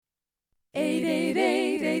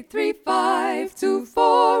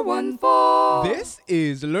888-835-2414. This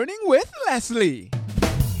is Learning with Leslie.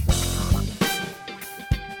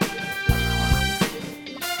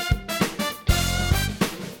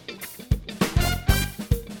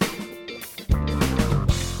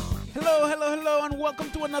 Hello, and welcome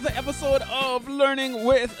to another episode of Learning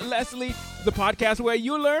with Leslie, the podcast where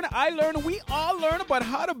you learn, I learn, we all learn about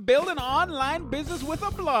how to build an online business with a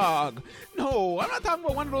blog. No, I'm not talking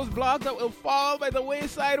about one of those blogs that will fall by the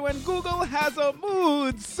wayside when Google has a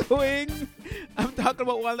mood swing. I'm talking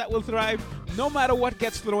about one that will thrive no matter what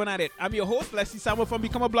gets thrown at it. I'm your host, Leslie Samuel from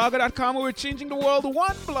BecomeAblogger.com, where we're changing the world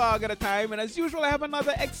one blog at a time. And as usual, I have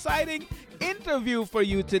another exciting interview for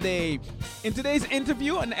you today. In today's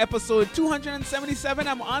interview, on episode 277,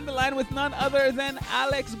 I'm on the line with none other than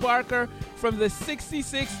Alex Barker from the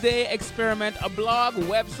 66-Day Experiment, a blog,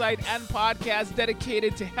 website, and podcast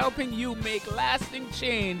dedicated to helping you make lasting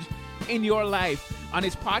change in your life. On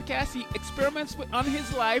his podcast, he experiments on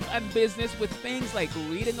his life and business with things like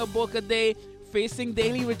reading a book a day, facing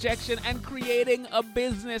daily rejection, and creating a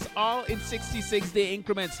business, all in 66-day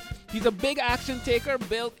increments. He's a big action taker,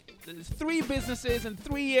 built 3 businesses in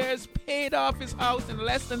 3 years, paid off his house in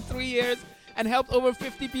less than 3 years, and helped over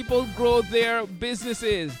 50 people grow their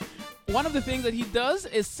businesses. One of the things that he does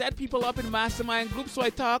is set people up in mastermind groups. So I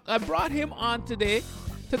brought him on today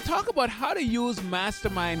to talk about how to use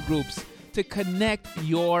mastermind groups to connect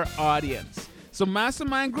your audience. So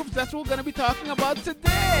mastermind groups, that's what we're going to be talking about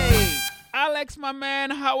today. Alex, my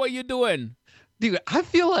man, how are you doing? Dude, I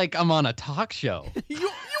feel like I'm on a talk show. You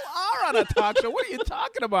are on a talk show. What are you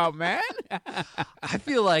talking about, man? I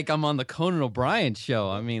feel like I'm on the Conan O'Brien show.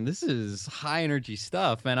 I mean, this is high energy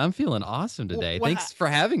stuff, man. I'm feeling awesome today. Thanks for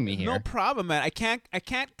having me here. No problem, man. I can't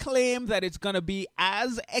claim that it's going to be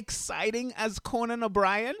as exciting as Conan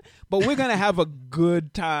O'Brien, but we're going to have a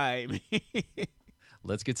good time.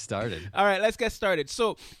 Let's get started. All right, let's get started.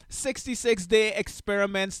 So 66-day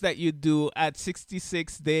experiments that you do at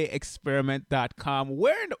 66dayexperiment.com.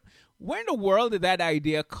 Where in the world did that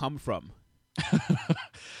idea come from?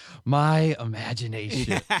 My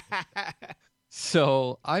imagination.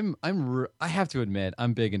 So I have to admit,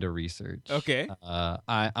 I'm big into research. Okay.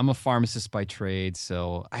 I'm a pharmacist by trade,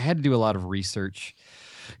 so I had to do a lot of research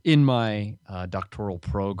in my doctoral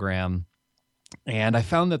program. And I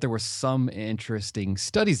found that there were some interesting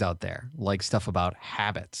studies out there, like stuff about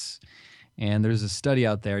habits. And there's a study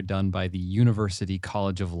out there done by the University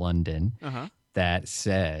College of London that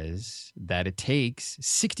says that it takes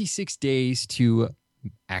 66 days to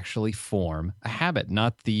actually form a habit,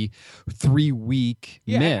 not the 3-week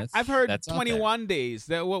myth. I've heard 21 days.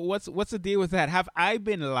 What's the deal with that? Have I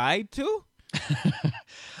been lied to?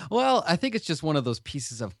 Well, I think it's just one of those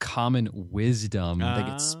pieces of common wisdom that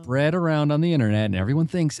gets spread around on the internet, and everyone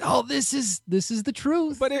thinks, "Oh, this is the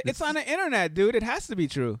truth." But it's on the internet, dude. It has to be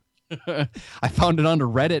true. I found it on the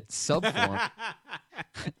Reddit subforum.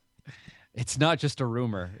 It's not just a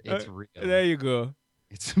rumor; it's real. There you go.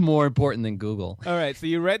 It's more important than Google. All right, so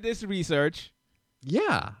you read this research.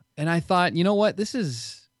 Yeah, and I thought, you know what? This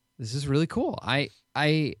is really cool. I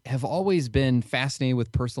have always been fascinated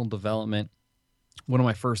with personal development. One of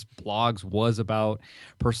my first blogs was about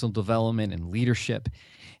personal development and leadership.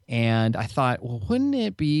 And I thought, well, wouldn't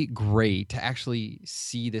it be great to actually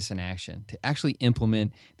see this in action, to actually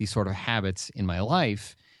implement these sort of habits in my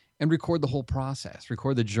life and record the whole process,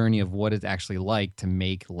 record the journey of what it's actually like to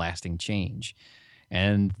make lasting change.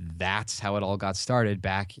 And that's how it all got started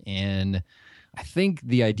back in, I think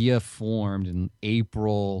the idea formed in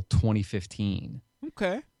April 2015.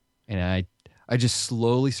 Okay. And I just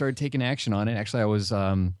slowly started taking action on it. Actually, I was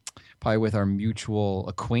probably with our mutual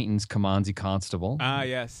acquaintance, Kamanzi Constable. Ah,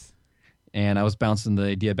 yes. And I was bouncing the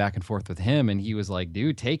idea back and forth with him, and he was like,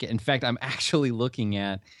 dude, take it. In fact, I'm actually looking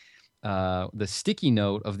at the sticky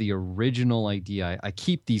note of the original idea. I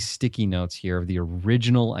keep these sticky notes here of the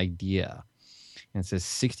original idea. And it says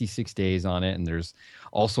 66 days on it, and there's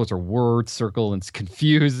all sorts of words circled, and it's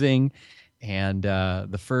confusing. And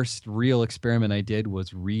the first real experiment I did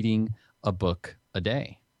was reading a book a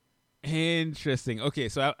day. Interesting. Okay,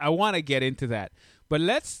 so I want to get into that, but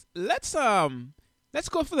let's go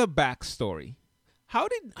for the backstory. How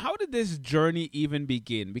did this journey even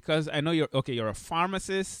begin? Because I know you're a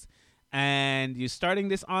pharmacist, and you started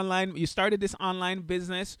this online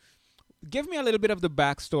business. Give me a little bit of the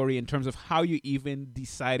backstory in terms of how you even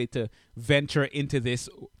decided to venture into this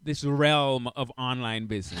realm of online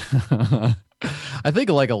business. I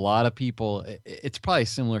think like a lot of people, it's probably a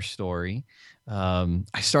similar story.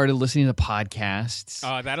 I started listening to podcasts.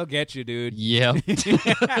 Oh, that'll get you, dude. Yeah.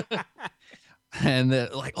 And they're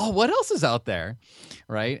like, oh, what else is out there?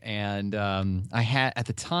 Right. And at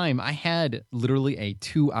the time, I had literally a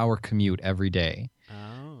 2-hour commute every day.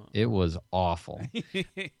 Oh. It was awful.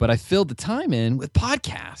 But I filled the time in with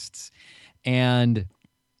podcasts. And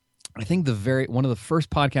I think one of the first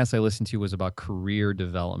podcasts I listened to was about career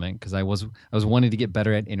development because I was wanting to get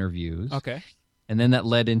better at interviews. Okay. And then that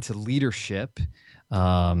led into leadership.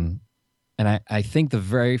 And I think the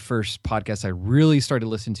very first podcast I really started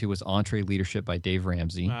listening to was Entree Leadership by Dave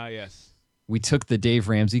Ramsey. Yes. We took the Dave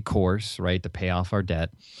Ramsey course, right, to pay off our debt.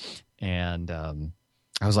 And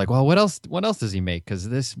I was like, well, what else does he make? Because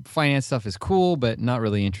this finance stuff is cool, but not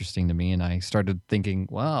really interesting to me. And I started thinking,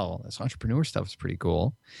 wow, this entrepreneur stuff is pretty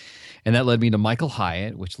cool. And that led me to Michael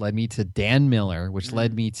Hyatt, which led me to Dan Miller, which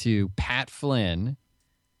led me to Pat Flynn,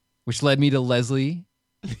 which led me to Leslie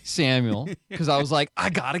Samuel, because I was like,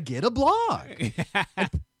 I got to get a blog.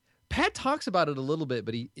 Pat talks about it a little bit,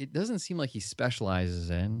 but it doesn't seem like he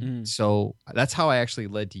specializes in. So that's how I actually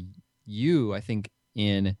led to you, I think,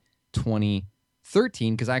 in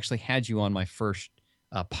 2013, because I actually had you on my first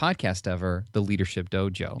podcast ever, The Leadership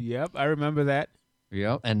Dojo. Yep, I remember that.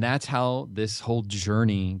 Yep, and that's how this whole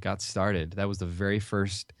journey got started. That was the very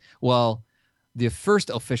first, the first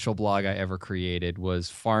official blog I ever created was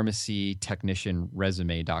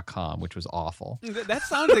pharmacytechnicianresume.com, which was awful. That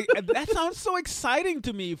sounds so exciting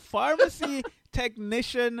to me.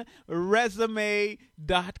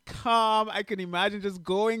 Pharmacytechnicianresume.com. I can imagine just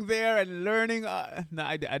going there and learning. I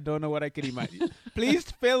don't know what I can imagine. Please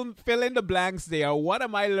fill in the blanks there. What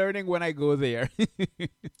am I learning when I go there?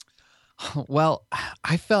 Well,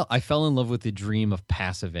 I fell in love with the dream of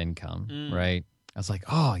passive income, right? I was like,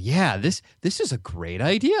 oh, yeah, this is a great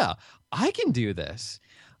idea. I can do this.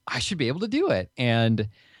 I should be able to do it. And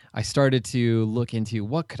I started to look into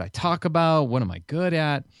what could I talk about? What am I good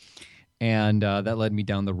at? And that led me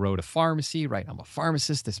down the road of pharmacy, right? I'm a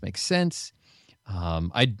pharmacist. This makes sense.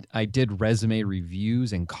 I did resume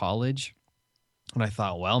reviews in college. And I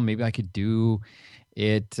thought, well, maybe I could do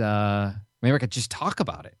it. Maybe I could just talk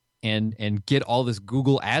about it. And get all this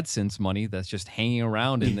Google AdSense money that's just hanging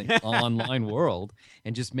around in the online world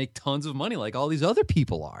and just make tons of money like all these other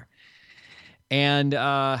people are. And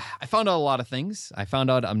I found out a lot of things. I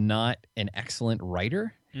found out I'm not an excellent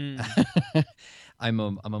writer. I'm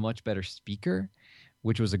a much better speaker,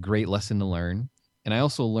 which was a great lesson to learn. And I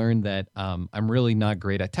also learned that I'm really not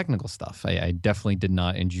great at technical stuff. I definitely did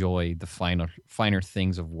not enjoy the finer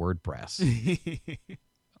things of WordPress.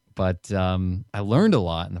 But I learned a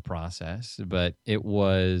lot in the process, but it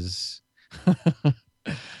was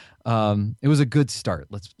it was a good start.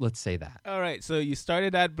 Let's say that. All right. So you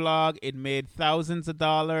started that blog. It made thousands of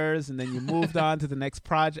dollars, and then you moved on to the next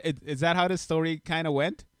project. Is that how the story kind of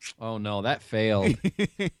went? Oh, no, that failed.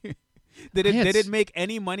 Did it make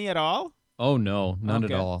any money at all? Oh, no, none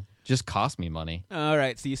at all. Just cost me money. All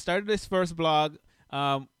right. So you started this first blog.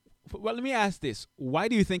 Well, let me ask this. Why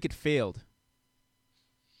do you think it failed?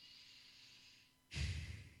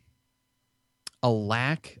 A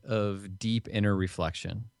lack of deep inner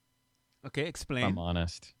reflection. Okay, explain. If I'm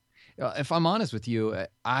honest. If I'm honest with you,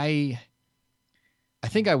 I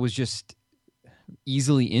think I was just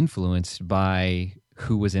easily influenced by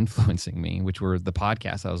who was influencing me, which were the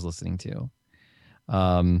podcasts I was listening to.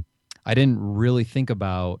 I didn't really think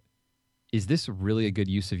about, is this really a good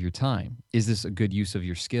use of your time? Is this a good use of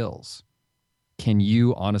your skills? Can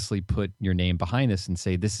you honestly put your name behind this and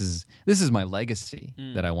say, this is my legacy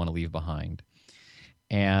that I want to leave behind?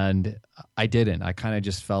 And I didn't. I kind of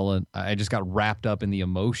just I just got wrapped up in the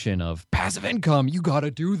emotion of passive income. You got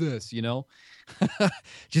to do this,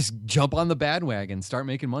 just jump on the bandwagon, start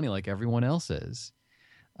making money like everyone else is.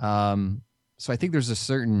 So I think there's a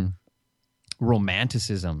certain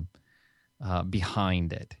romanticism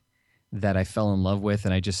behind it that I fell in love with,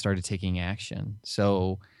 and I just started taking action.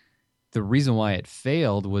 So the reason why it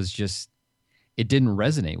failed was just it didn't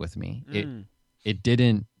resonate with me. It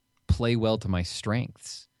didn't play well to my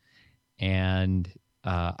strengths, and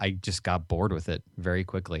I just got bored with it very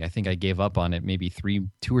quickly. I think I gave up on it maybe 2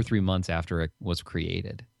 or 3 months after it was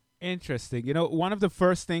created. Interesting. One of the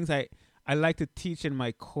first things I like to teach in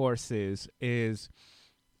my courses is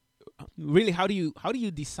really how do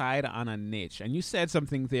you decide on a niche? And you said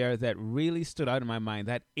something there that really stood out in my mind,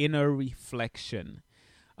 that inner reflection.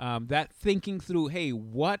 That thinking through, hey,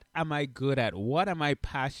 what am I good at? What am I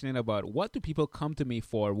passionate about? What do people come to me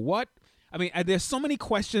for? There's so many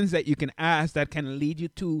questions that you can ask that can lead you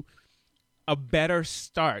to a better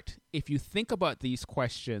start if you think about these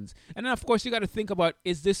questions. And then, of course, you got to think about,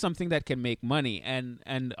 is this something that can make money?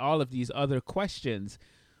 And all of these other questions.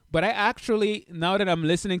 But I actually, now that I'm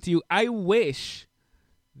listening to you, I wish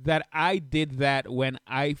that I did that when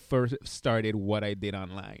I first started what I did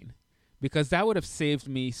online, because that would have saved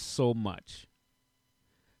me so much.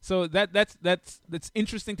 So that's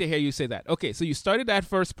interesting to hear you say that. Okay, so you started that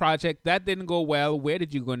first project, that didn't go well. Where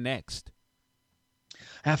did you go next?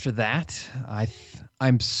 After that,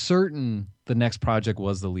 I'm certain the next project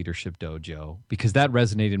was the Leadership Dojo, because that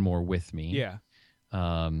resonated more with me. Yeah.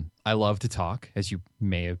 I love to talk, as you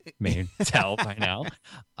may tell by now.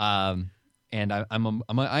 And I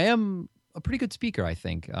am a pretty good speaker, I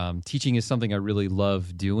think. Teaching is something I really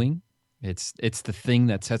love doing. It's the thing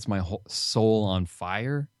that sets my whole soul on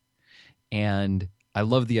fire. And I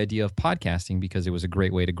love the idea of podcasting because it was a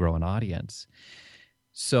great way to grow an audience.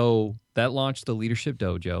 So that launched the Leadership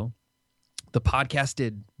Dojo. The podcast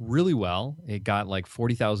did really well. It got like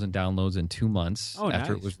 40,000 downloads in 2 months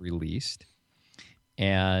after it was released.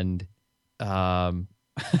 And the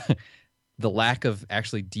lack of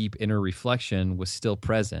actually deep inner reflection was still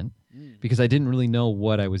present because I didn't really know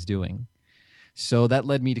what I was doing. So that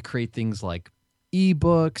led me to create things like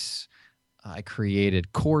ebooks. I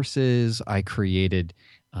created courses. I did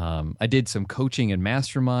some coaching and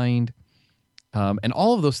Mastermind. And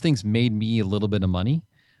all of those things made me a little bit of money.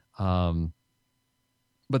 But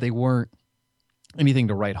they weren't anything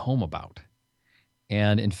to write home about.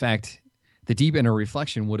 And in fact, the deep inner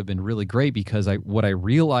reflection would have been really great because what I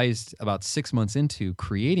realized about 6 months into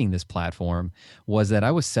creating this platform was that I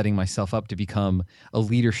was setting myself up to become a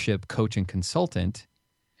leadership coach and consultant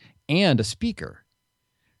and a speaker.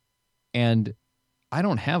 And I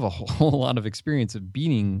don't have a whole lot of experience of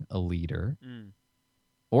being a leader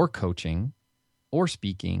or coaching or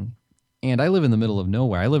speaking. And I live in the middle of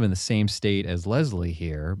nowhere. I live in the same state as Leslie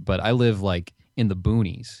here, but I live like in the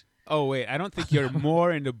boonies. Oh, wait, I don't think you're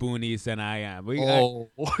more in the boonies than I am.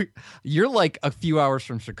 You're like a few hours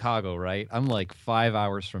from Chicago, right? I'm like 5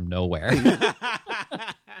 hours from nowhere.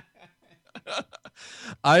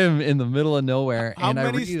 I am in the middle of nowhere. How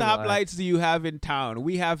many stoplights do you have in town?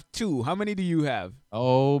 We have 2. How many do you have?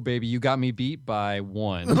 Oh, baby, you got me beat by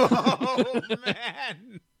 1. Oh,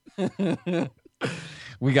 man.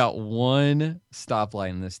 We got 1 stoplight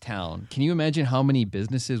in this town. Can you imagine how many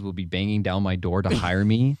businesses will be banging down my door to hire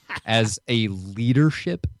me as a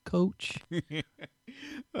leadership coach?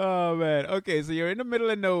 Oh, man. Okay, so you're in the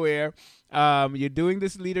middle of nowhere. You're doing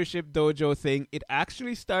this Leadership Dojo thing. It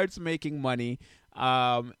actually starts making money.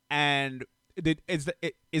 And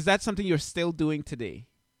is that something you're still doing today?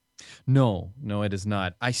 No, it is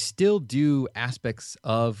not. I still do aspects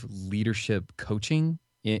of leadership coaching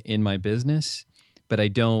in my business, but I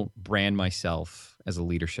don't brand myself as a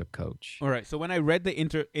leadership coach. All right. So when I read the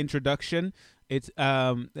introduction, it's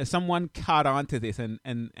someone caught on to this and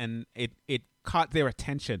it caught their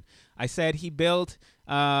attention. I said he built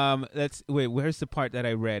where's the part that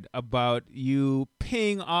I read about you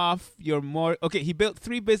paying off he built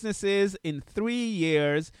 3 businesses in 3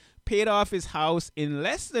 years, paid off his house in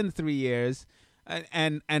less than 3 years,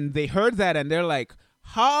 and they heard that and they're like,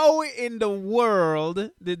 how in the world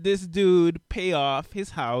did this dude pay off his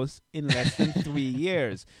house in less than 3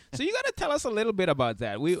 years? So you got to tell us a little bit about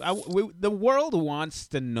that. The world wants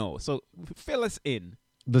to know. So fill us in.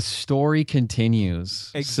 The story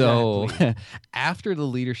continues. Exactly. So after the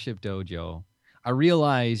Leadership Dojo, I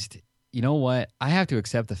realized, you know what? I have to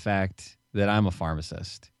accept the fact that I'm a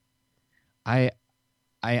pharmacist.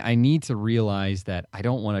 I need to realize that I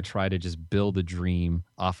don't want to try to just build a dream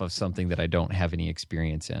off of something that I don't have any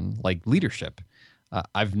experience in, like leadership.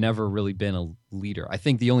 I've never really been a leader. I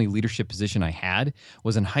think the only leadership position I had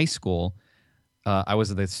was in high school. I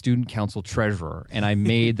was the student council treasurer, and I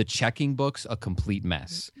made the checking books a complete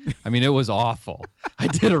mess. I mean, it was awful. I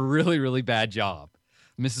did a really, really bad job.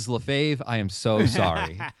 Mrs. Lefebvre, I am so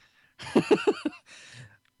sorry.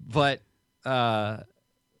 But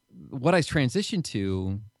what I transitioned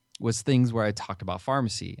to was things where I talked about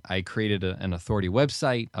pharmacy. I created an authority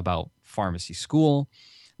website about pharmacy school.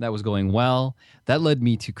 That was going well. That led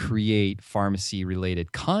me to create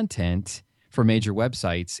pharmacy-related content for major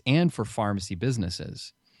websites and for pharmacy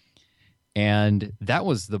businesses. And that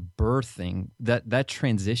was the birthing, that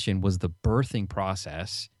transition was the birthing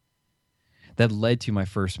process that led to my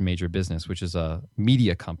first major business, which is a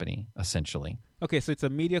media company, essentially. Okay, so it's a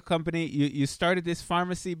media company. You started this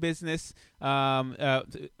pharmacy business, a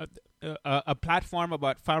platform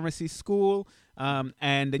about pharmacy school,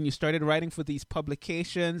 and then you started writing for these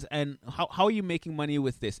publications. And how are you making money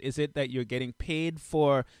with this? Is it that you're getting paid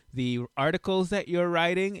for the articles that you're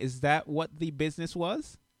writing? Is that what the business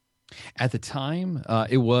was? At the time,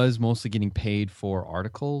 it was mostly getting paid for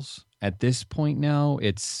articles. At this point now,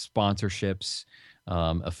 it's sponsorships,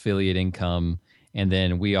 affiliate income, and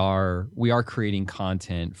then we are creating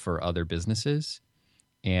content for other businesses.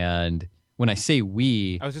 And when I say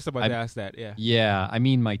we, I was just about to ask that. Yeah. Yeah, I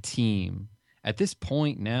mean my team. At this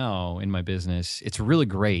point now in my business, it's really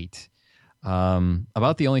great.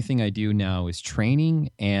 About the only thing I do now is training,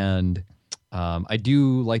 and I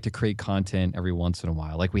do like to create content every once in a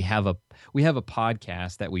while. Like we have a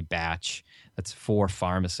podcast that we batch that's for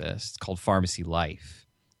pharmacists called Pharmacy Life,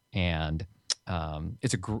 and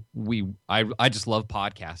it's I just love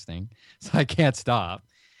podcasting, so I can't stop.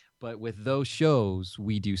 But with those shows,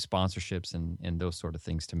 we do sponsorships and those sort of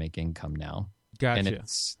things to make income now. Gotcha. And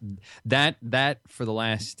it's that for the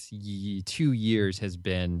last 2 years has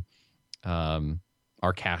been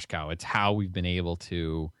our cash cow. It's how we've been able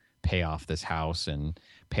to pay off this house and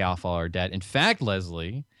pay off all our debt. In fact,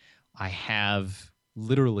 Leslie, I have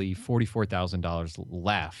literally $44,000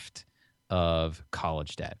 left of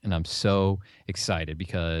college debt, and I'm so excited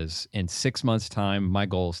because in 6 months' time, my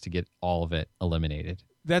goal is to get all of it eliminated.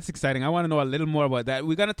 That's exciting. I want to know a little more about that.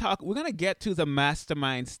 We're going to get to the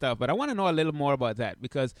mastermind stuff, but I want to know a little more about that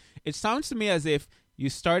because it sounds to me as if you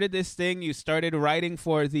started this thing, you started writing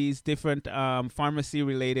for these different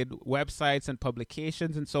pharmacy-related websites and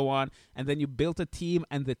publications and so on, and then you built a team,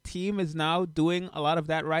 and the team is now doing a lot of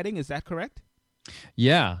that writing. Is that correct?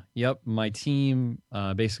 Yeah. Yep. My team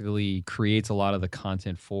basically creates a lot of the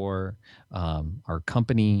content for our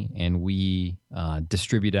company, and we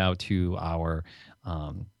distribute out to our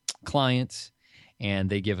clients, and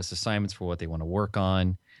they give us assignments for what they want to work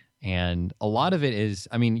on. And a lot of it is,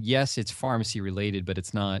 I mean, yes, it's pharmacy related, but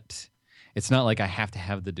it's not like I have to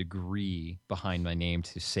have the degree behind my name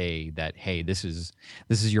to say that, hey, this is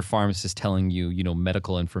your pharmacist telling you,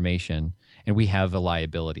 medical information, and we have a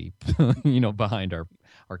liability, behind our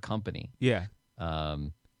company. Yeah.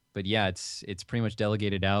 But yeah, it's pretty much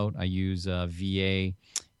delegated out. I use a VA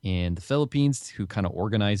in the Philippines who kind of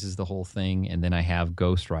organizes the whole thing, and then I have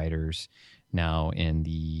ghostwriters now in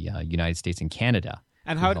the United States and Canada.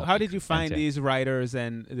 And how did you find these writers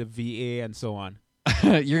and the VA and so on?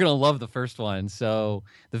 You're going to love the first one. So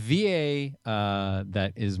the VA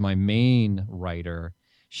that is my main writer,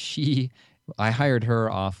 I hired her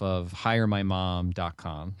off of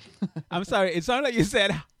hiremymom.com. I'm sorry. It sounded like you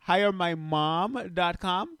said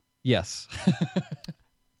hiremymom.com. Yes.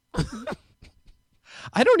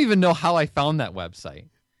 I don't even know how I found that website.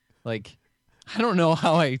 Like, I don't know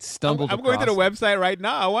how I stumbled I'm going to the website right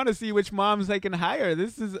now. I want to see which moms I can hire.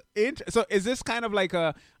 This is So is this kind of like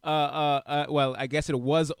well, I guess it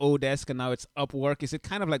was Odesk and now it's Upwork. Is it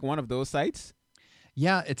kind of like one of those sites?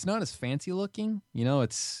 Yeah, it's not as fancy looking.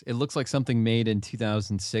 It looks like something made in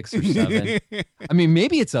 2006 or 7. I mean,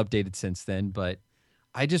 maybe it's updated since then, but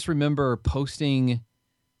I just remember posting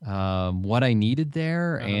what I needed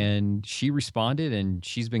there, and she responded, and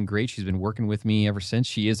she's been great. She's been working with me ever since.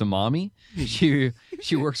 She is a mommy. She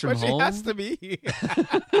works from home. She has to be.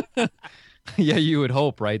 Yeah, you would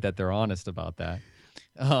hope, right, that they're honest about that.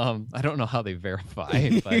 I don't know how they verify,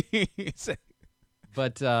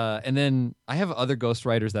 but and then I have other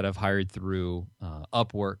ghostwriters that I've hired through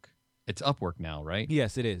Upwork. It's Upwork now, right?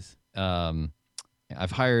 Yes, it is. I've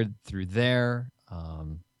hired through there.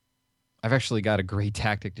 I've actually got a great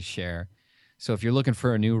tactic to share. So if you're looking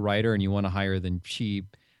for a new writer and you want to hire them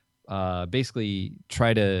cheap, basically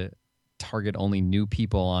try to target only new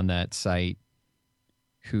people on that site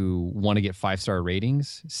who want to get 5-star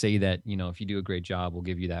ratings. Say that, if you do a great job, we'll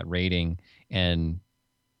give you that rating, and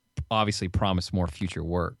obviously promise more future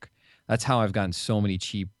work. That's how I've gotten so many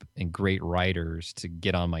cheap and great writers to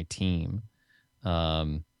get on my team.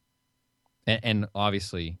 And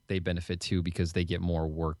obviously they benefit too because they get more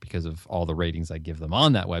work because of all the ratings I give them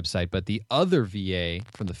on that website. But the other VA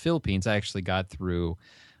from the Philippines, I actually got through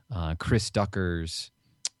Chris Ducker's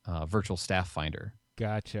virtual staff finder.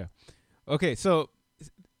 Gotcha. Okay, so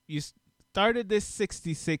you started this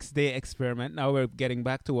 66-day experiment. Now we're getting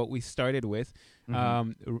back to what we started with.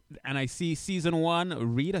 Mm-hmm. And I see season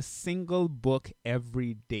 1, read a single book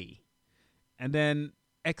every day. And then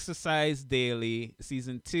exercise daily.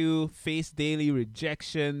 Season 2, face daily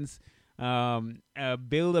rejections,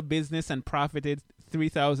 build a business and profited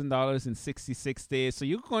 $3,000 in 66 days. So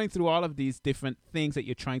you're going through all of these different things that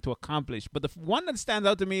you're trying to accomplish. But the one that stands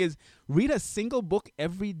out to me is read a single book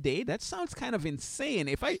every day. That sounds kind of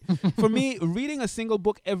insane. For me, reading a single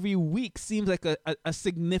book every week seems like a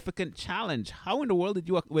significant challenge. How in the world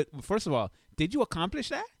first of all, did you accomplish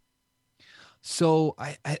that? So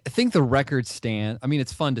I think the record stand. I mean,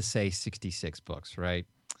 it's fun to say 66 books, right?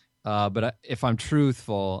 But if I'm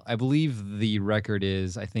truthful, I believe the record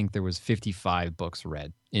is, I think there was 55 books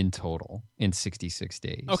read in total in 66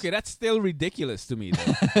 days. Okay, that's still ridiculous to me,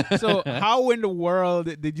 though. So how in the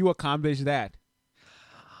world did you accomplish that?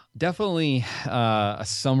 Definitely a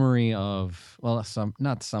summary of, well,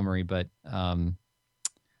 not summary, but I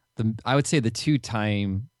would say the 2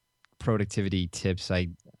 time productivity tips I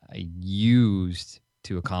used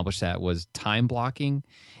to accomplish that was time blocking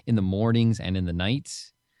in the mornings and in the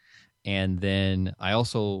nights. And then I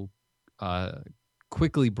also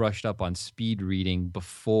quickly brushed up on speed reading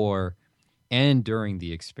before and during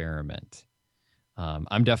the experiment.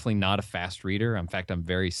 I'm definitely not a fast reader. In fact, I'm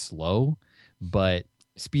very slow, but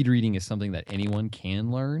speed reading is something that anyone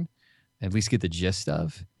can learn, at least get the gist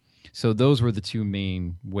of. So those were the 2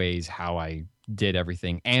 main ways how I did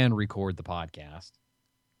everything and record the podcast.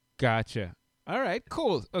 Gotcha. All right,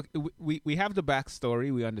 cool. Okay, we have the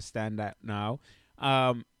backstory. We understand that now.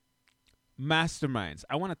 Masterminds.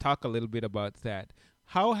 I want to talk a little bit about that.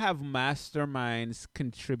 How have masterminds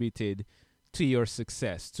contributed to your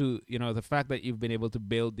success, to the fact that you've been able to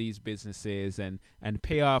build these businesses and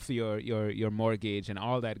pay off your mortgage and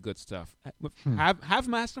all that good stuff? Have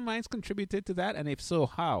masterminds contributed to that, and if so,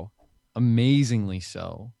 how? Amazingly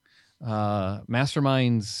so.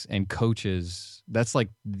 Masterminds and coaches, that's like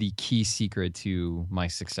the key secret to my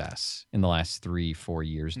success in the last 3-4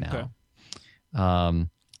 years now. Okay.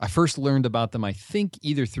 I first learned about them, I think,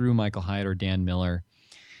 either through Michael Hyatt or Dan Miller.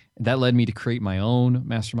 That led me to create my own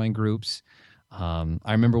mastermind groups. I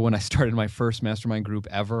remember when I started my first mastermind group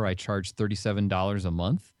ever, I charged $37 a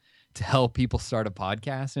month to help people start a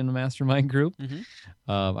podcast in a mastermind group. Mm-hmm.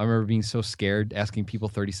 I remember being so scared asking people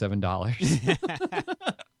 $37.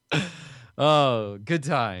 Oh, good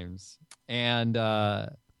times. And I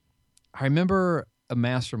remember a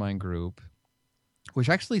mastermind group, which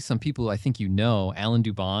actually some people I think Alan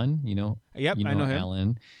Dubon, Yep, I know him.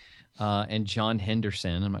 Alan, and John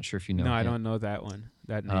Henderson. I'm not sure if you know him. No, I don't know that one.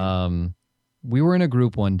 That name. We were in a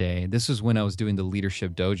group one day. This was when I was doing the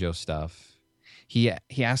Leadership Dojo stuff. He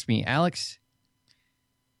asked me, Alex,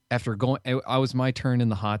 after I was my turn in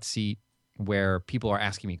the hot seat where people are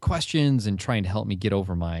asking me questions and trying to help me get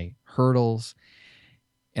over my hurdles.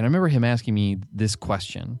 And I remember him asking me this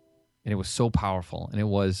question, and it was so powerful. And it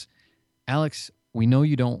was, Alex, we know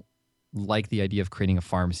you don't like the idea of creating a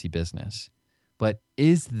pharmacy business, but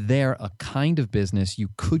is there a kind of business you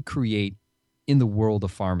could create in the world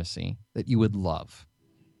of pharmacy that you would love?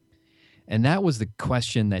 And that was the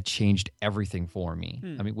question that changed everything for me.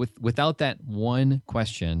 I mean, without that one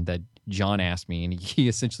question that John asked me, and he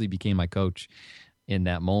essentially became my coach in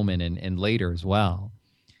that moment and later as well.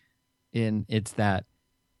 And it's that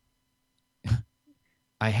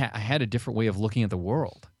I had a different way of looking at the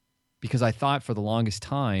world, because I thought for the longest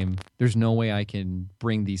time, there's no way I can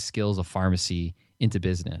bring these skills of pharmacy into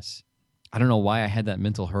business. I don't know why I had that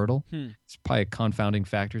mental hurdle. It's probably confounding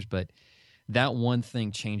factors, but that one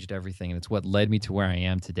thing changed everything, and it's what led me to where I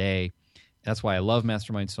am today. That's why I love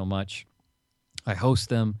Mastermind so much. I host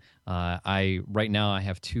them. Right now I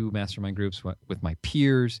have 2 mastermind groups with my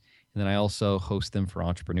peers, and then I also host them for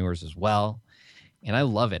entrepreneurs as well. And I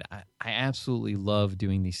love it. I absolutely love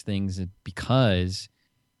doing these things because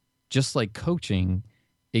just like coaching,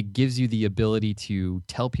 it gives you the ability to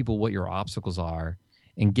tell people what your obstacles are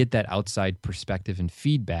and get that outside perspective and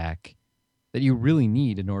feedback that you really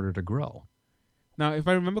need in order to grow. Now, if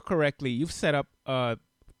I remember correctly, you've set up a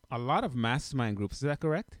lot of mastermind groups. Is that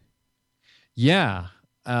correct? Yeah.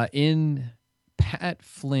 In Pat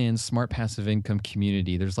Flynn's Smart Passive Income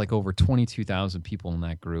community, there's like over 22,000 people in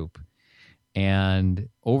that group. And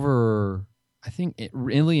I think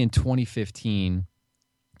really in 2015,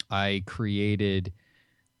 I created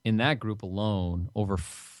in that group alone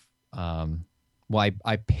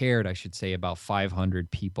I paired, I should say, about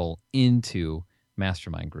 500 people into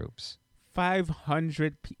mastermind groups.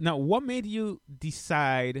 500 Now, what made you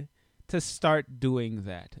decide to start doing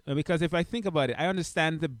that? Because if I think about it, I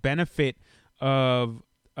understand the benefit of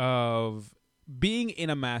being in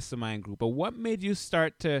a mastermind group, but what made you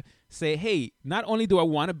start to say, hey, not only do I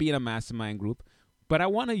want to be in a mastermind group, but I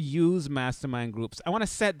want to use mastermind groups. I want to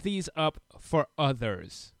set these up for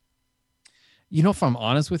others. If I'm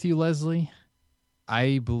honest with you, Leslie,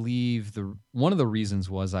 I believe one of the reasons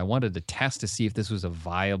was I wanted to test to see if this was a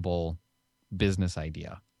viable business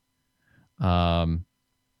idea.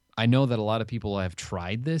 I know that a lot of people have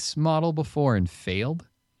tried this model before and failed,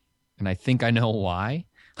 and I think I know why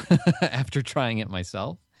after trying it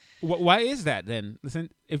myself. Why is that then? Listen,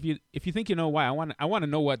 if you think you know why, I want to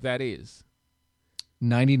know what that is.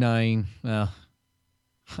 99.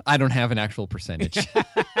 I don't have an actual percentage.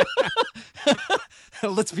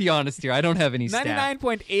 Let's be honest here. I don't have any stats.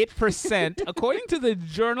 99.8%, according to the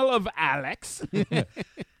Journal of Alex. The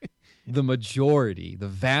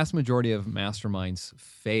vast majority of masterminds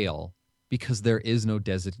fail because there is no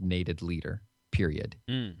designated leader, period.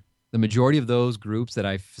 The majority of those groups that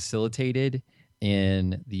I facilitated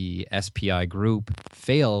in the SPI group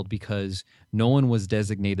failed because no one was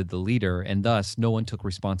designated the leader, and thus no one took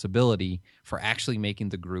responsibility for actually making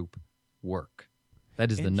the group work.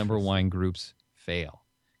 That is the number one groups fail,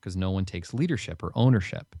 because no one takes leadership or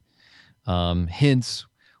ownership. Hence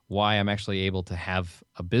why I'm actually able to have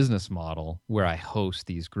a business model where I host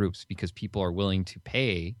these groups, because people are willing to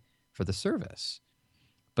pay for the service.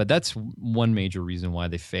 But that's one major reason why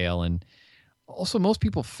they fail. And also, most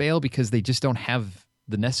people fail because they just don't have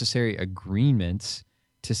the necessary agreements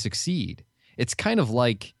to succeed. It's kind of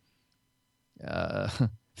like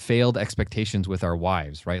failed expectations with our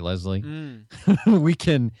wives, right, Leslie? We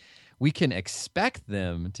can expect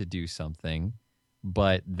them to do something,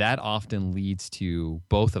 but that often leads to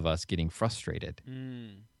both of us getting frustrated.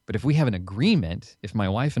 But if we have an agreement, if my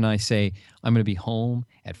wife and I say, I'm going to be home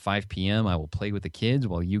at 5 p.m., I will play with the kids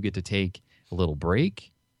while you get to take a little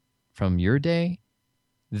break from your day,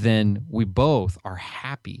 then we both are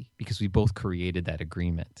happy because we both created that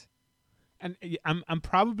agreement. And I'm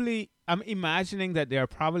imagining that there are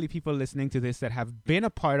probably people listening to this that have been a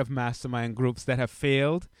part of mastermind groups that have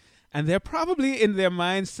failed, and they're probably in their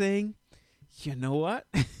minds saying, you know what?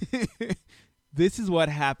 This is what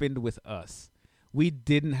happened with us. We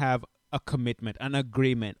didn't have a commitment, an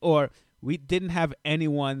agreement, or we didn't have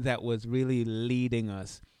anyone that was really leading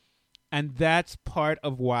us. And that's part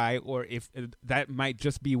of why, or if that might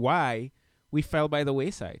just be why, we fell by the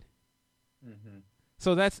wayside.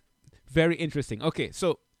 So that's very interesting. Okay,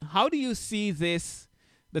 so how do you see this?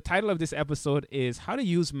 The title of this episode is How to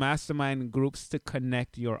Use Mastermind Groups to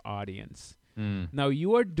Connect Your Audience. Now,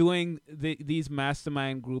 you are doing these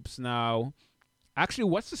mastermind groups now. Actually,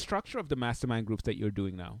 what's the structure of the mastermind groups that you're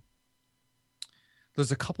doing now?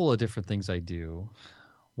 There's a couple of different things I do.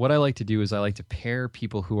 What I like to do is I like to pair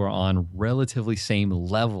people who are on relatively same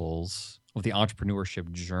levels of the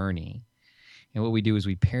entrepreneurship journey. And what we do is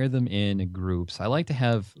we pair them in groups. I like to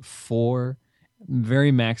have 4,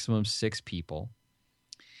 very maximum 6 people.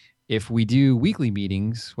 If we do weekly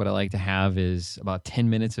meetings, what I like to have is about 10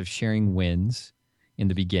 minutes of sharing wins in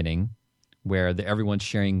the beginning, where everyone's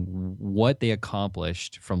sharing what they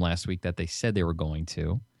accomplished from last week that they said they were going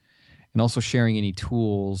to, and also sharing any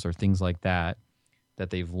tools or things like that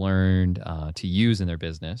they've learned to use in their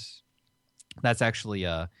business. That's actually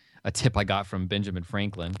a tip I got from Benjamin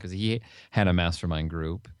Franklin, because he had a mastermind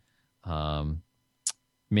group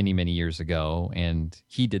many, many years ago, and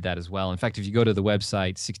he did that as well. In fact, if you go to the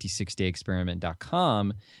website,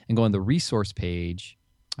 66dayexperiment.com, and go on the resource page,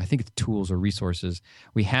 I think it's tools or resources,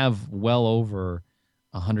 we have well over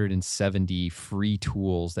 170 free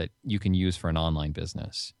tools that you can use for an online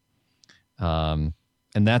business.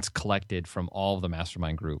 And that's collected from all of the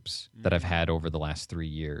mastermind groups that I've had over the last 3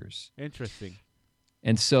 years. Interesting.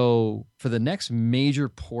 And so for the next major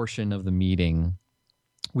portion of the meeting,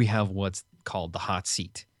 we have what's called the hot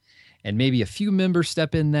seat. And maybe a few members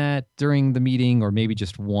step in that during the meeting, or maybe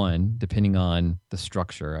just one, depending on the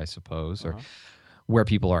structure, I suppose, or where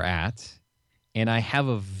people are at. And I have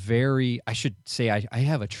I should say I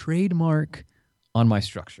have a trademark on my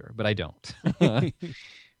structure, but I don't.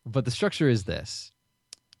 But the structure is this.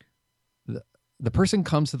 The person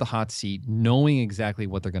comes to the hot seat knowing exactly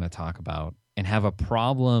what they're going to talk about and have a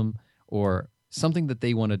problem or something that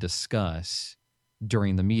they want to discuss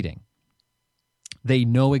during the meeting. They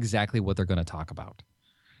know exactly what they're going to talk about.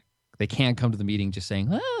 They can't come to the meeting just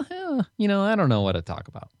saying, I don't know what to talk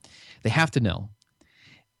about. They have to know.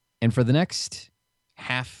 And for the next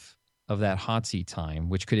half of that hot seat time,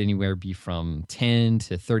 which could anywhere be from 10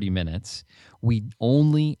 to 30 minutes, we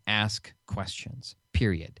only ask questions,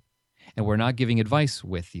 period. And we're not giving advice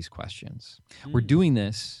with these questions. We're doing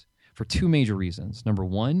this for 2 major reasons. Number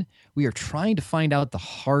one, we are trying to find out the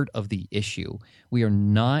heart of the issue. We are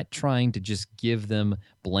not trying to just give them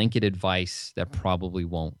blanket advice that probably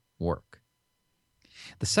won't work.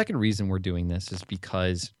 The second reason we're doing this is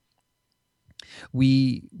because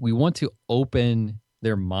we want to open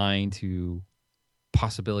their mind to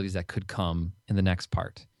possibilities that could come in the next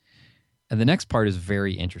part. And the next part is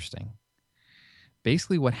very interesting.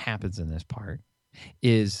 Basically, what happens in this part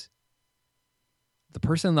is the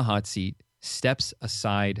person in the hot seat steps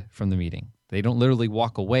aside from the meeting. They don't literally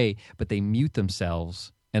walk away, but they mute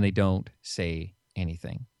themselves and they don't say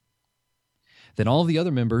anything. Then all of the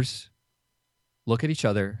other members look at each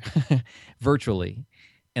other virtually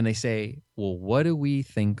and they say, well, what do we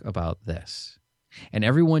think about this? And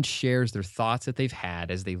everyone shares their thoughts that they've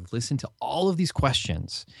had as they've listened to all of these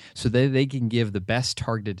questions so that they can give the best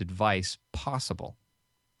targeted advice possible.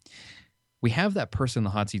 We have that person in the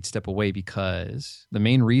hot seat step away because the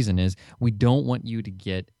main reason is we don't want you to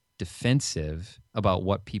get defensive about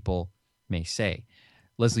what people may say.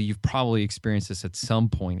 Leslie, you've probably experienced this at some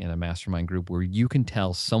point in a mastermind group where you can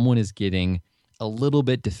tell someone is getting a little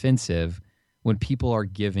bit defensive when people are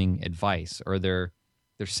giving advice, or they're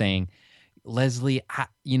saying, Leslie,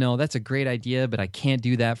 that's a great idea, but I can't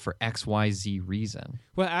do that for XYZ reason.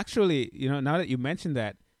 Well, actually, now that you mentioned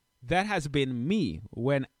that has been me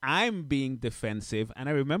when I'm being defensive. And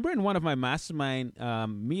I remember in one of my mastermind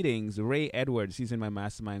meetings, Ray Edwards, he's in my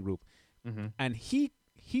mastermind group, and he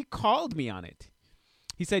called me on it.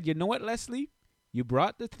 He said, you know what, Leslie? You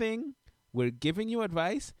brought the thing. We're giving you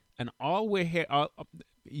advice, and all we're here,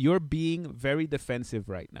 you're being very defensive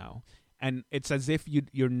right now. And it's as if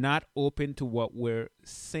you're not open to what we're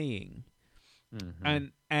saying.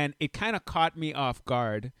 And it kind of caught me off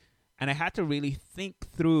guard. And I had to really think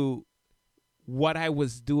through what I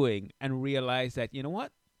was doing and realize that, you know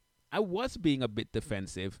what? I was being a bit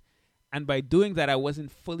defensive. And by doing that, I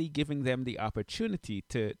wasn't fully giving them the opportunity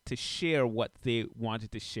to share what they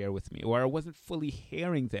wanted to share with me, or I wasn't fully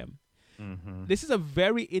hearing them. This is a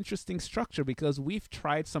very interesting structure because we've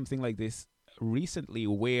tried something like this recently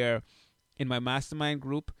where in my mastermind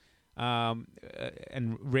group,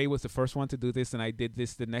 and Ray was the first one to do this, and I did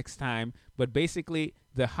this the next time. But basically,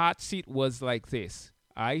 the hot seat was like this.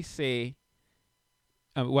 I say,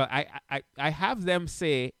 I have them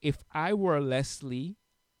say, if I were Leslie,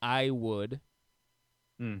 I would,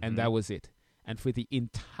 and that was it. And for the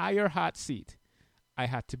entire hot seat, I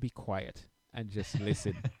had to be quiet and just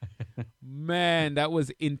listen. Man, that was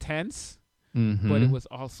intense. But it was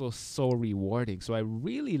also so rewarding. So I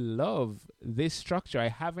really love this structure. I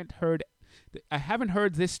haven't heard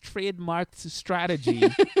this trademarked strategy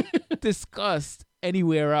discussed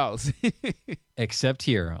anywhere else. Except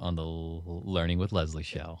here on the Learning with Leslie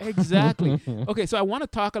show. Exactly. Okay, so I want to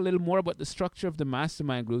talk a little more about the structure of the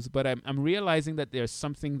mastermind groups, but I'm realizing that there's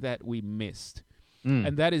something that we missed.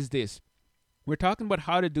 And that is this. We're talking about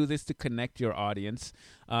how to do this to connect your audience.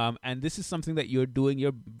 And this is something that you're doing.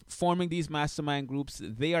 You're forming these mastermind groups.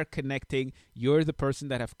 They are connecting. You're the person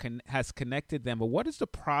that has connected them. But what does the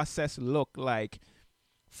process look like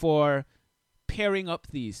for pairing up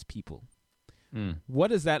these people?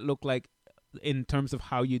 What does that look like in terms of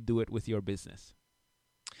how you do it with your business?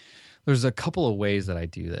 There's a couple of ways that I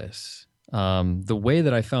do this. The way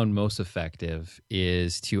that I found most effective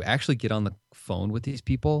is to actually get on the phone with these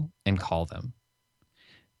people and call them.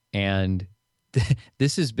 And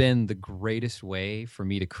this has been the greatest way for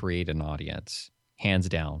me to create an audience, hands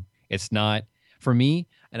down. It's not for me,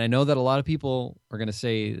 and I know that a lot of people are going to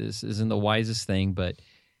say this isn't the wisest thing, but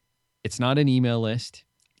it's not an email list.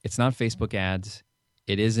 It's not Facebook ads.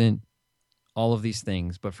 It isn't all of these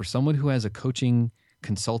things. But for someone who has a coaching,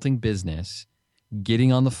 consulting business,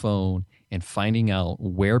 getting on the phone and finding out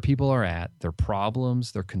where people are at, their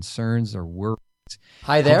problems, their concerns, their worries.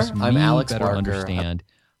 Hi there, I'm Alex better Barker. Understand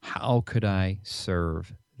how could I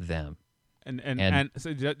serve them. And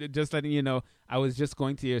so just letting you know, I was just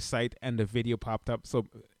going to your site and the video popped up. So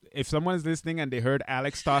if someone's listening and they heard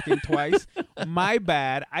Alex talking twice, my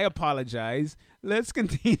bad. I apologize. Let's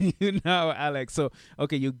continue now, Alex. So,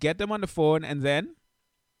 okay, you get them on the phone and then?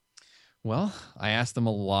 Well, I asked them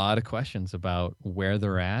a lot of questions about where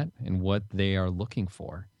they're at and what they are looking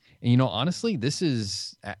for. And, honestly, this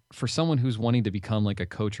is, for someone who's wanting to become like a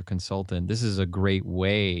coach or consultant, this is a great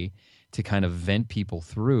way to kind of vent people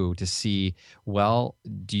through to see, well,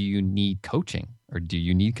 do you need coaching, or do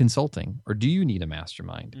you need consulting, or do you need a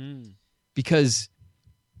mastermind? Because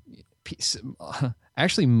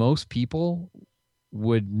actually most people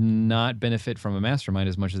would not benefit from a mastermind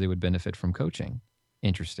as much as they would benefit from coaching.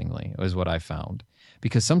 Interestingly, is what I found.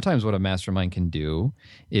 Because sometimes what a mastermind can do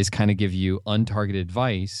is kind of give you untargeted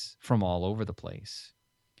advice from all over the place.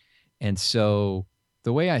 And so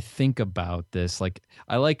the way I think about this, like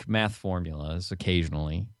I like math formulas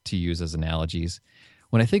occasionally to use as analogies.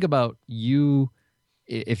 When I think about you,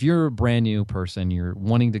 if you're a brand new person, you're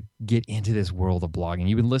wanting to get into this world of blogging,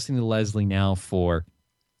 you've been listening to Leslie now for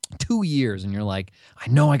 2 years and you're like, I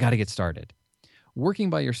know I got to get started. Working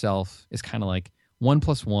by yourself is kind of like 1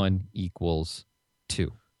 + 1 =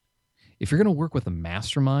 2. If you're going to work with a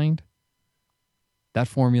mastermind, that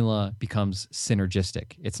formula becomes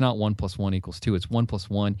synergistic. It's not 1 + 1 = 2. It's 1 +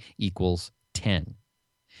 1 = 10.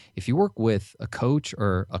 If you work with a coach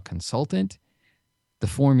or a consultant, the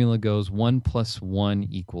formula goes 1 + 1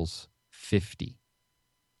 = 50.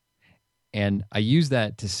 And I use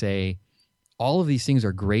that to say all of these things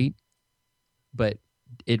are great, but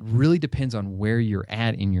it really depends on where you're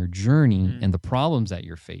at in your journey and the problems that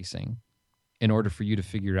you're facing in order for you to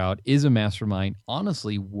figure out, is a mastermind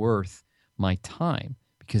honestly worth my time?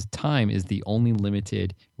 Because time is the only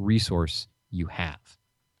limited resource you have.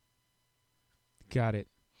 Got it.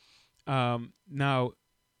 Now,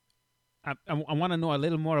 I want to know a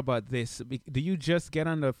little more about this. Do you just get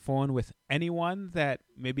on the phone with anyone that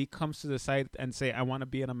maybe comes to the site and say, I want to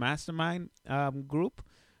be in a mastermind group?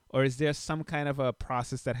 Or is there some kind of a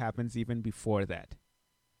process that happens even before that?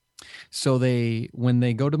 So when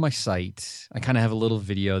they go to my site, I kind of have a little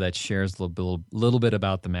video that shares a little bit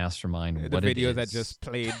about the mastermind. The video that just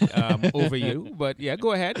played over you. But yeah,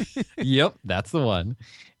 go ahead. Yep, that's the one.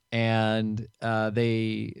 And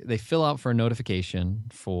they fill out for a notification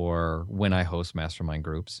for when I host mastermind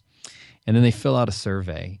groups, and then they fill out a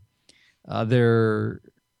survey. There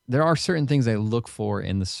are certain things I look for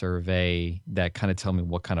in the survey that kind of tell me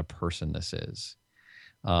what kind of person this is.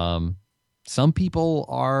 Some people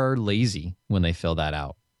are lazy when they fill that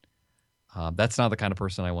out. That's not the kind of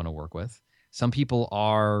person I want to work with. Some people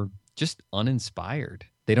are just uninspired.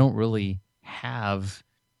 They don't really have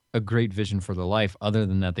a great vision for their life other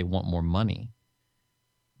than that they want more money.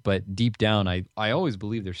 But deep down, I always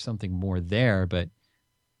believe there's something more there, but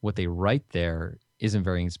what they write there isn't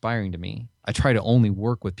very inspiring to me. I try to only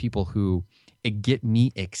work with people who get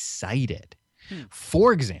me excited.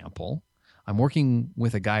 For example, I'm working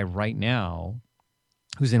with a guy right now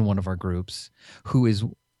who's in one of our groups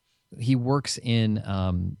he works in,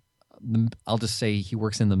 I'll just say he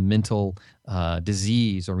works in the mental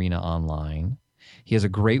disease arena online. He has a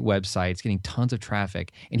great website. It's getting tons of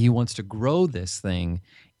traffic, and he wants to grow this thing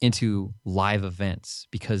into live events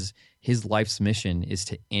because his life's mission is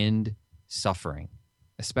to end suffering,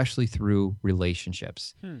 especially through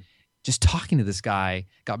relationships. Just talking to this guy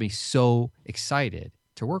got me so excited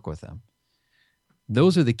to work with him.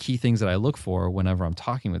 Those are the key things that I look for whenever I'm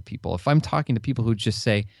talking with people. If I'm talking to people who just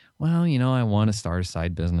say, well, I want to start a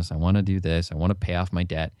side business. I want to do this. I want to pay off my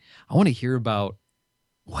debt. I want to hear about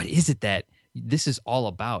what is it that this is all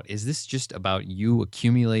about. Is this just about you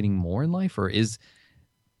accumulating more in life, or is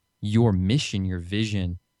your mission, your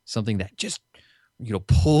vision, something that just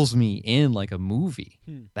pulls me in like a movie?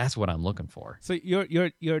 That's what I'm looking for. So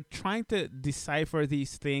you're trying to decipher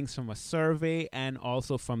these things from a survey and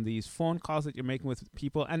also from these phone calls that you're making with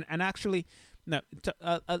people. And actually, now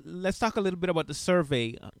let's talk a little bit about the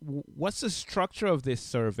survey. What's the structure of this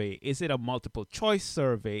survey? Is it a multiple choice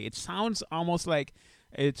survey? It sounds almost like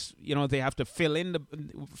it's they have to fill in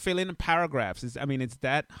the paragraphs. Is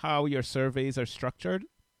that how your surveys are structured?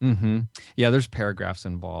 Mm-hmm. Yeah, there's paragraphs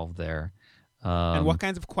involved there. And what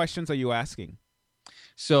kinds of questions are you asking?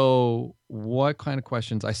 So what kind of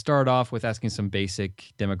questions? I start off with asking some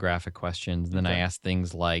basic demographic questions. Then I ask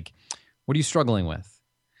things like, what are you struggling with?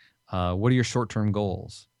 What are your short-term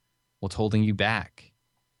goals? What's holding you back?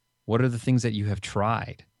 What are the things that you have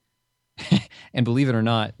tried? And believe it or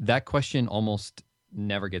not, that question almost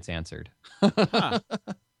never gets answered.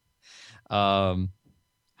 How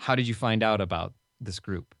did you find out about this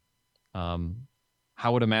group?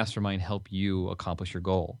 How would a mastermind help you accomplish your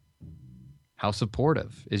goal? How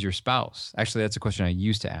supportive is your spouse? Actually, that's a question I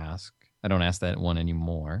used to ask. I don't ask that one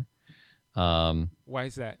anymore. Why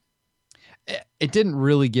is that? It didn't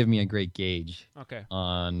really give me a great gauge Okay.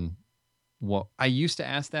 on what I used to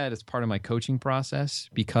ask that as part of my coaching process,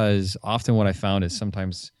 because often what I found is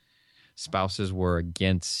sometimes spouses were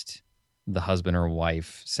against the husband or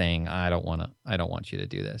wife saying, I don't want you to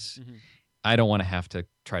do this. Mm-hmm. I don't want to have to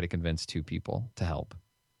try to convince two people to help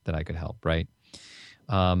that I could help, right?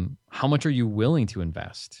 How much are you willing to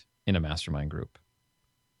invest in a mastermind group?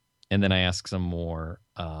 And then I ask some more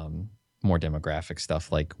demographic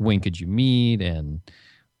stuff like, when could you meet, and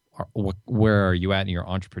where are you at in your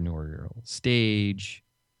entrepreneurial stage,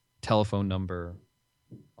 telephone number,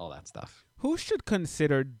 all that stuff. Who should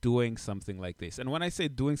consider doing something like this? And when I say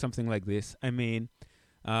doing something like this, I mean,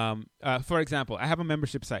 for example, I have a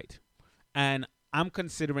membership site, and I'm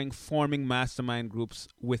considering forming mastermind groups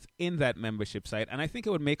within that membership site, and I think it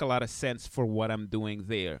would make a lot of sense for what I'm doing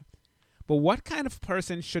there. But what kind of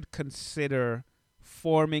person should consider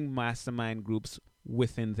forming mastermind groups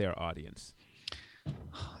within their audience?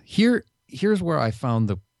 Here's where I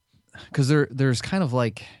found because there's kind of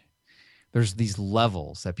like, there's these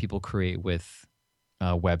levels that people create with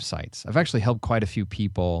websites. I've actually helped quite a few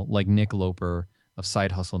people like Nick Loper of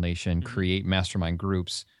Side Hustle Nation create mastermind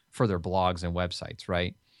groups for their blogs and websites,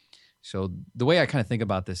 right? So the way I kind of think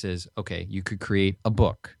about this is, okay, you could create a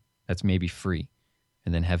book that's maybe free,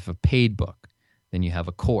 and then have a paid book. Then you have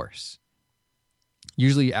a course.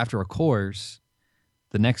 usually after a course,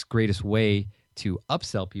 the next greatest way to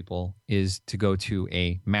upsell people is to go to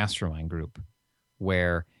a mastermind group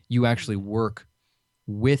where you actually work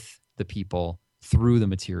with the people through the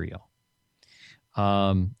material.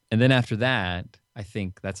 And then after that, I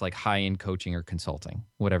think that's like high-end coaching or consulting,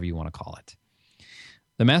 whatever you want to call it.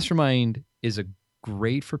 The mastermind is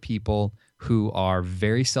great for people who are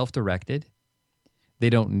very self-directed. They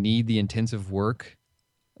don't need the intensive work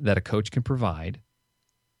that a coach can provide,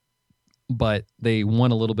 but they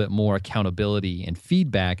want a little bit more accountability and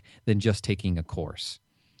feedback than just taking a course.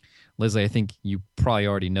 Leslie, I think you probably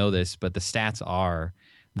already know this, but the stats are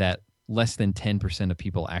that less than 10% of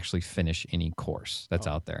people actually finish any course that's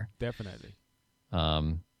out there. Definitely.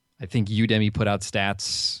 I think Udemy put out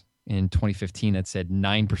stats in 2015 that said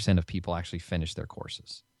 9% of people actually finish their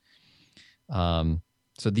courses.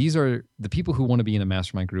 So these are the people who want to be in a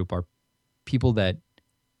mastermind group are people that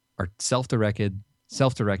are self-directed.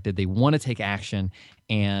 They want to take action,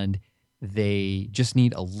 and they just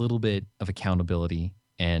need a little bit of accountability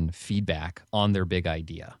and feedback on their big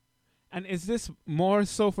idea. And is this more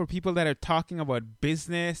so for people that are talking about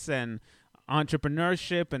business and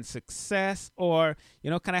entrepreneurship and success? Or,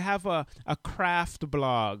 can I have a craft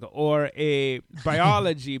blog or a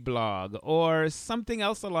biology blog or something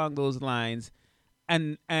else along those lines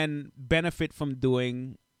and benefit from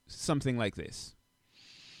doing something like this?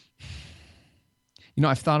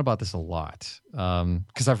 I've thought about this a lot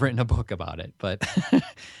because I've written a book about it, but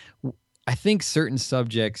I think certain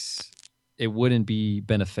subjects, it wouldn't be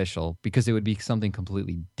beneficial because it would be something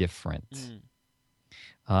completely different.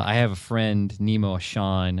 I have a friend, Nemo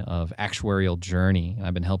Ashan of Actuarial Journey.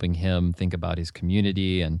 I've been helping him think about his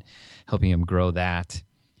community and helping him grow that.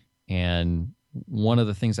 And one of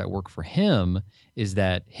the things that work for him is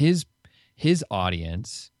that his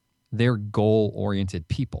audience, they're goal-oriented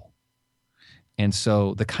people. And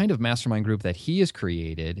so the kind of mastermind group that he has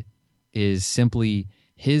created is simply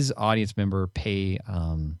his audience member pay,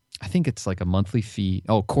 I think it's like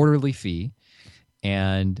a quarterly fee.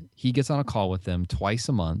 And he gets on a call with them twice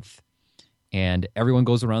a month. And everyone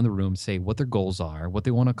goes around the room, say what their goals are, what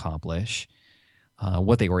they want to accomplish,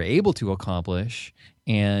 what they were able to accomplish,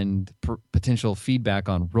 and potential feedback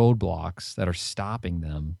on roadblocks that are stopping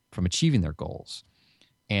them from achieving their goals.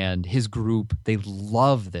 And his group, they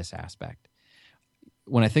love this aspect.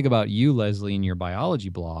 When I think about you, Leslie, and your biology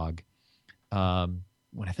blog,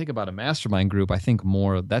 when I think about a mastermind group, I think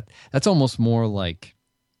more that's almost more like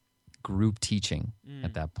group teaching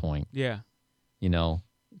at that point. Yeah.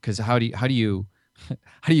 Because how do you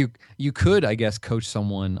you could, I guess, coach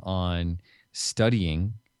someone on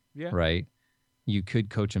studying, right? You could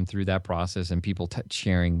coach them through that process and people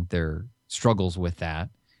sharing their struggles with that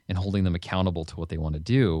and holding them accountable to what they want to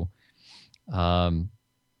do.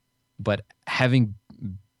 But having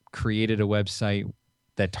created a website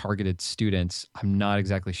that targeted students, I'm not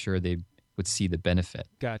exactly sure they would see the benefit.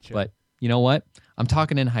 Gotcha. But you know what? I'm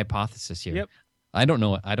talking in hypothesis here. Yep. I don't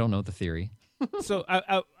know the theory. So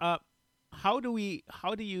how do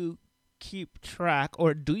you keep track,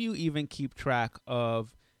 or do you even keep track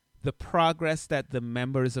of the progress that the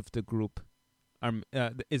members of the group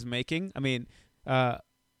is making? I mean,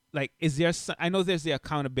 is there? I know there's the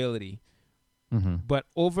accountability, but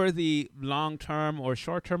over the long term or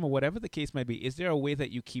short term or whatever the case might be, is there a way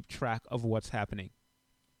that you keep track of what's happening?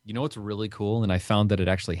 You know what's really cool, and I found that it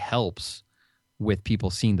actually helps with people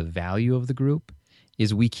seeing the value of the group,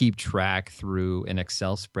 is we keep track through an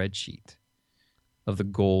Excel spreadsheet of the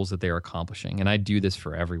goals that they're accomplishing. And I do this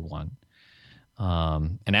for everyone.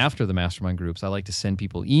 And after the mastermind groups, I like to send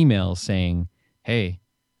people emails saying, hey,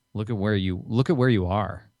 look at where you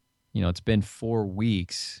are. It's been 4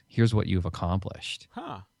 weeks. Here's what you've accomplished.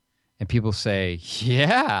 Huh. And people say,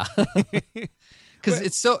 yeah. Because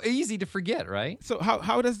it's so easy to forget, right? So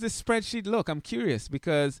how does this spreadsheet look? I'm curious,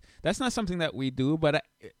 because that's not something that we do, but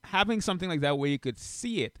having something like that where you could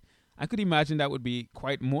see it, I could imagine that would be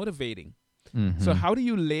quite motivating. So how do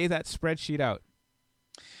you lay that spreadsheet out?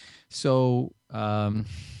 So I'm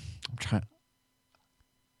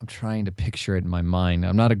trying to picture it in my mind.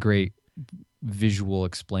 I'm not a great visual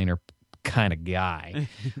explainer kind of guy.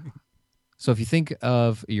 So if you think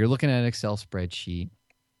of, you're looking at an Excel spreadsheet,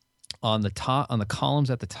 on the columns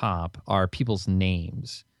at the top are people's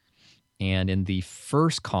names. And in the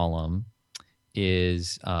first column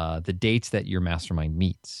is the dates that your mastermind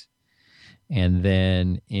meets. And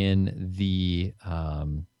then in the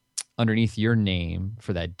underneath your name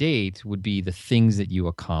for that date would be the things that you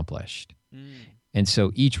accomplished. And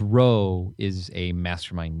so each row is a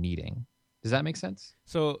mastermind meeting. Does that make sense?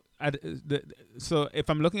 So, so if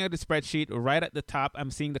I'm looking at the spreadsheet, right at the top,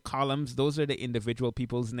 I'm seeing the columns. Those are the individual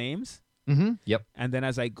people's names. Mm-hmm. Yep. And then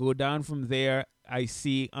as I go down from there, I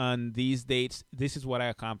see on these dates, this is what I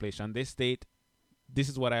accomplished. On this date, this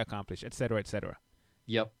is what I accomplished, et cetera, et cetera.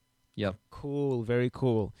 Yep. Cool. Very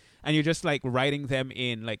cool. And you're just like writing them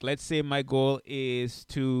in. Like, let's say my goal is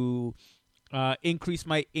to increase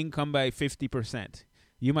my income by 50%.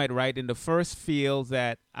 You might write in the first field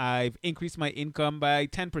that I've increased my income by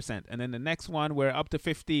 10%. And then the next one, we're up to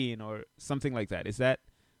 15 or something like that. Is that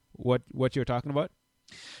what you're talking about?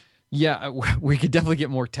 Yeah, we could definitely get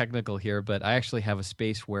more technical here, but I actually have a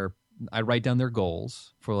space where I write down their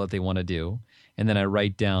goals for what they want to do, and then I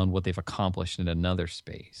write down what they've accomplished in another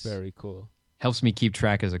space. Very cool. Helps me keep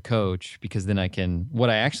track as a coach, because then what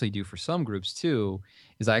I actually do for some groups too,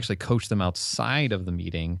 is I actually coach them outside of the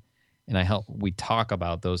meeting, and we talk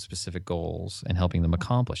about those specific goals and helping them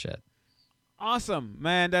accomplish it. Awesome,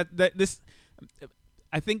 man. I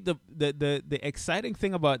think the exciting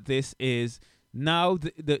thing about this is now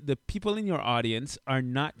the people in your audience are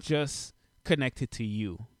not just connected to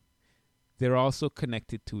you. They're also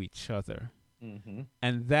connected to each other. Mm-hmm.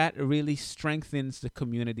 And that really strengthens the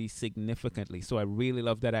community significantly. So I really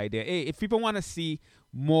love that idea. Hey, if people want to see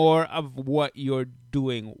more of what you're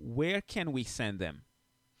doing, where can we send them?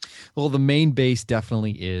 Well, the main base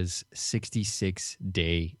definitely is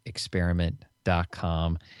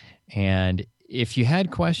 66dayexperiment.com. And if you had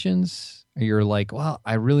questions, or you're like, well,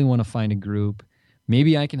 I really want to find a group,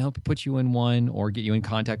 maybe I can help put you in one or get you in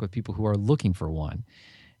contact with people who are looking for one.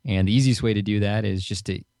 And the easiest way to do that is just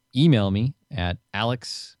to email me at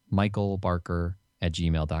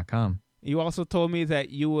alexmichaelbarker@gmail.com. You also told me that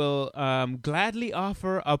you will gladly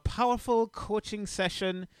offer a powerful coaching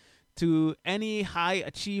session to any high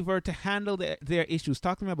achiever to handle their issues.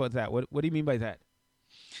 Talk to me about that. What do you mean by that?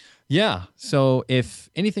 Yeah. So if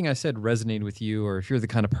anything I said resonated with you, or if you're the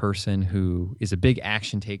kind of person who is a big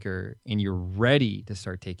action taker and you're ready to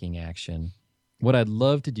start taking action, what I'd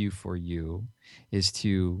love to do for you is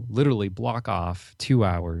to literally block off 2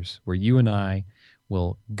 hours where you and I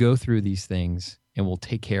will go through these things and we'll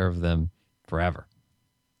take care of them forever.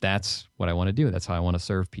 That's what I want to do. That's how I want to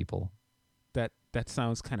serve people. That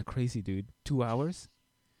sounds kind of crazy, dude. 2 hours?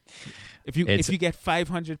 If you get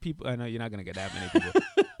 500 people, I know you're not going to get that many people.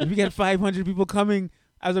 If you get 500 people coming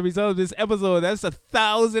as a result of this episode, that's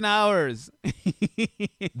 1,000 hours.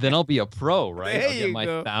 Then I'll be a pro, right? There I'll get my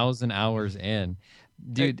 1,000 hours in.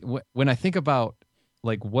 Dude, when I think about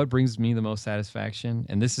like what brings me the most satisfaction,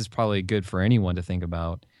 and this is probably good for anyone to think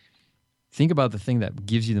about the thing that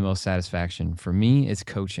gives you the most satisfaction. For me, it's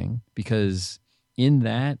coaching, because in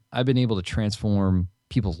that, I've been able to transform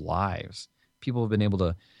people's lives. People have been able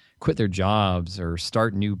to quit their jobs or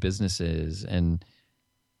start new businesses. And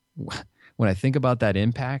when I think about that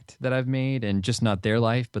impact that I've made, and just not their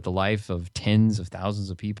life, but the life of tens of thousands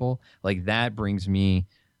of people, like that brings me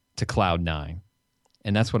to cloud 9.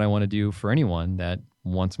 And that's what I want to do for anyone that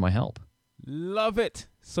wants my help. Love it.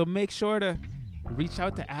 So make sure to reach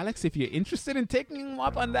out to Alex if you're interested in taking him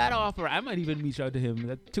up on that offer. I might even reach out to him.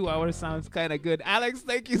 That 2 hours sounds kind of good. Alex,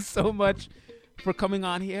 thank you so much for coming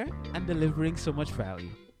on here and delivering so much value.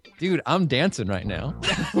 Dude, I'm dancing right now.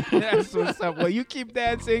 That's what's up. Well, you keep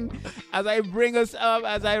dancing as I bring us up,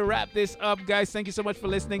 as I wrap this up. Guys, thank you so much for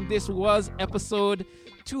listening. This was episode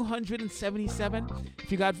 277.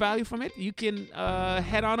 If you got value from it, you can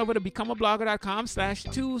head on over to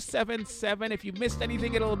becomeablogger.com/277. If you missed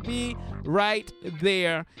anything, it'll be right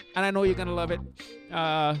there. And I know you're going to love it.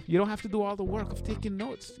 You don't have to do all the work of taking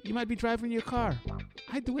notes. You might be driving your car.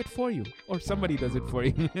 I do it for you, or somebody does it for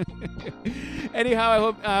you. Anyhow, I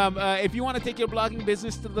hope if you want to take your blogging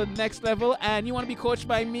business to the next level and you want to be coached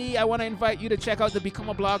by me, I want to invite you to check out the Become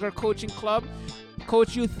a Blogger Coaching Club.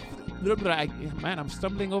 Coach you man, I'm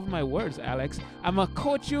stumbling over my words, Alex. I'm going to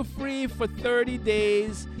coach you free for 30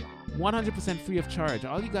 days, 100% free of charge.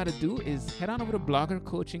 All you got to do is head on over to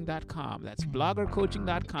bloggercoaching.com. That's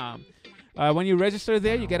bloggercoaching.com. When you register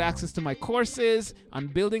there, you get access to my courses on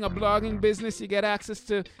building a blogging business. You get access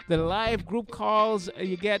to the live group calls.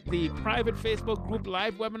 You get the private Facebook group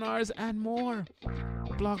live webinars and more.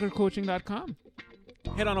 bloggercoaching.com.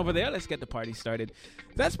 Head on over there. Let's get the party started.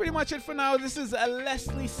 That's pretty much it for now. This is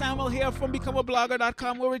Leslie Samuel here from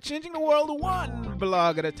becomeablogger.com, where we're changing the world one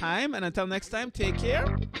blog at a time. And until next time, take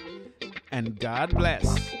care and God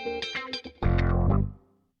bless.